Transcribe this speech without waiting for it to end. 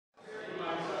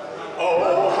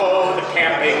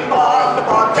camping bog,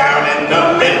 down in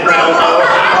the mid-realm.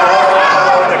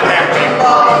 Oh, the camping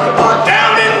bog,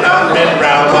 down in the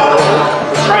mid-realm.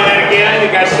 Let's try that again. You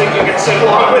guys think you can sing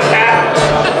along with that?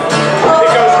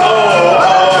 It goes,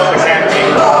 oh, the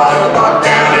camping bog,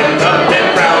 down in the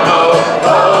mid-realm.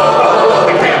 Oh,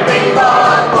 the camping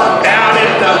bog, down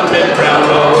in the mid-realm.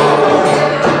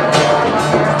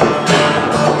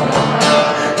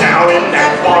 Now in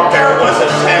that bog there was a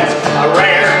tent, a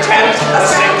rare tent, a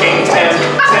sinking tent,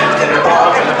 tent in the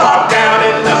bog down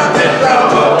in the mid-realm.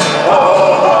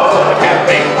 Oh, the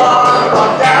camping bog,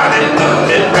 down in the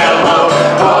mid-realm.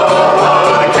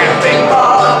 Oh, the camping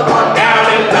bog, down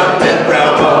in the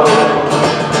mid-realm.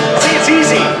 See, it's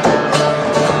easy.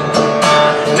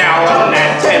 Now on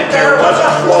that tent there was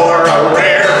a floor, a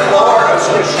rare floor, a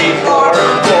squishy floor,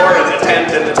 floor in the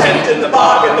tent, in the tent, in the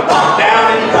bog down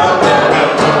in the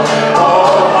mid-realm.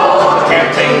 Oh, the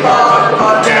camping bog,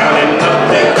 down in the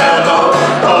mid-realm.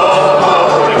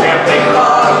 Oh, the camping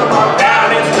bog, down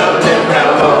in the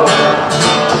mid-realm.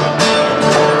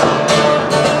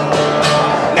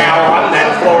 Now on that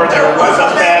floor there was a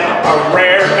bed, a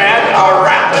rare bed, a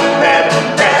rattling bed,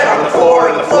 bed on the floor,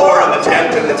 and the floor on the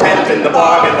tent, in the tent, in the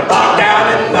bog down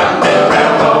in the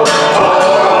mid-realm. Oh,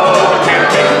 the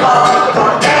camping bog,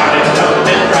 down in the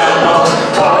mid-realm.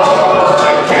 Oh,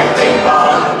 the camping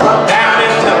bog, down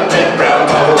in the mid-realm.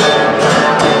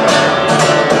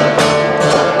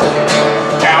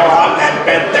 Now on that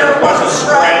bed there was a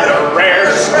spread, a rare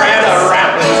spread, a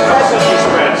rattling silky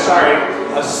spread, sorry,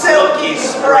 a silky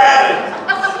spread.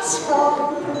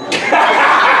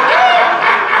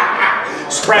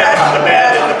 Spread on the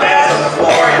bed, in the bed, on the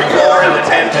floor, in the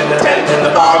tent, in the tent, in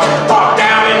the bog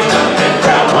down in the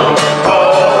mid-realm.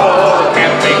 Oh, the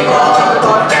camping bog,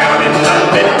 down in the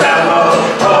mid-realm.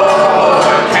 Oh,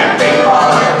 the camping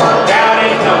bog, down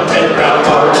in the mid-realm.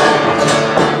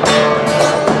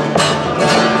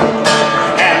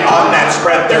 And on that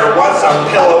spread there was a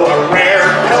pillow, a rare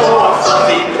pillow, a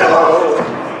fluffy pillow.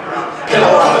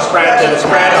 Pillow on the spread, and the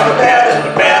spread on the bed,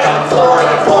 on the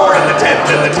floor, in the tent,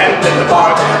 in the tent, in the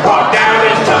bog down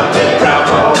in the mid-realm.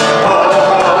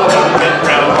 Oh, the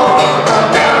mid-realm.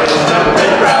 Down in the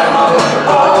mid-realm.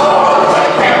 Oh, the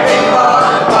camping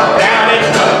bog, down in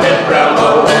the mid-realm.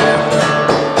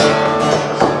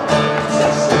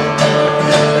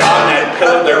 On that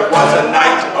pillow there was a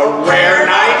night, a rare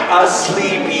night, a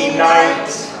sleepy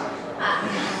night.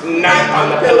 Night on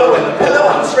the pillow, and the pillow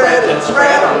on the spread, and the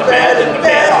spread on the bed, and the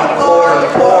bed on the floor,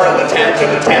 in the tent, in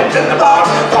the bog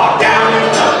down in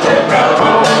the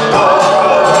mid-realm. Oh,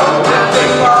 the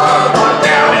camping bog,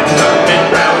 down in the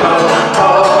mid-realm.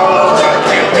 Oh, the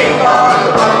camping bog,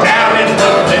 down in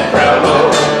the mid-realm.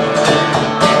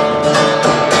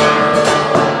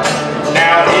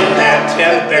 Now in that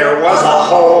tent there was a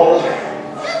hole.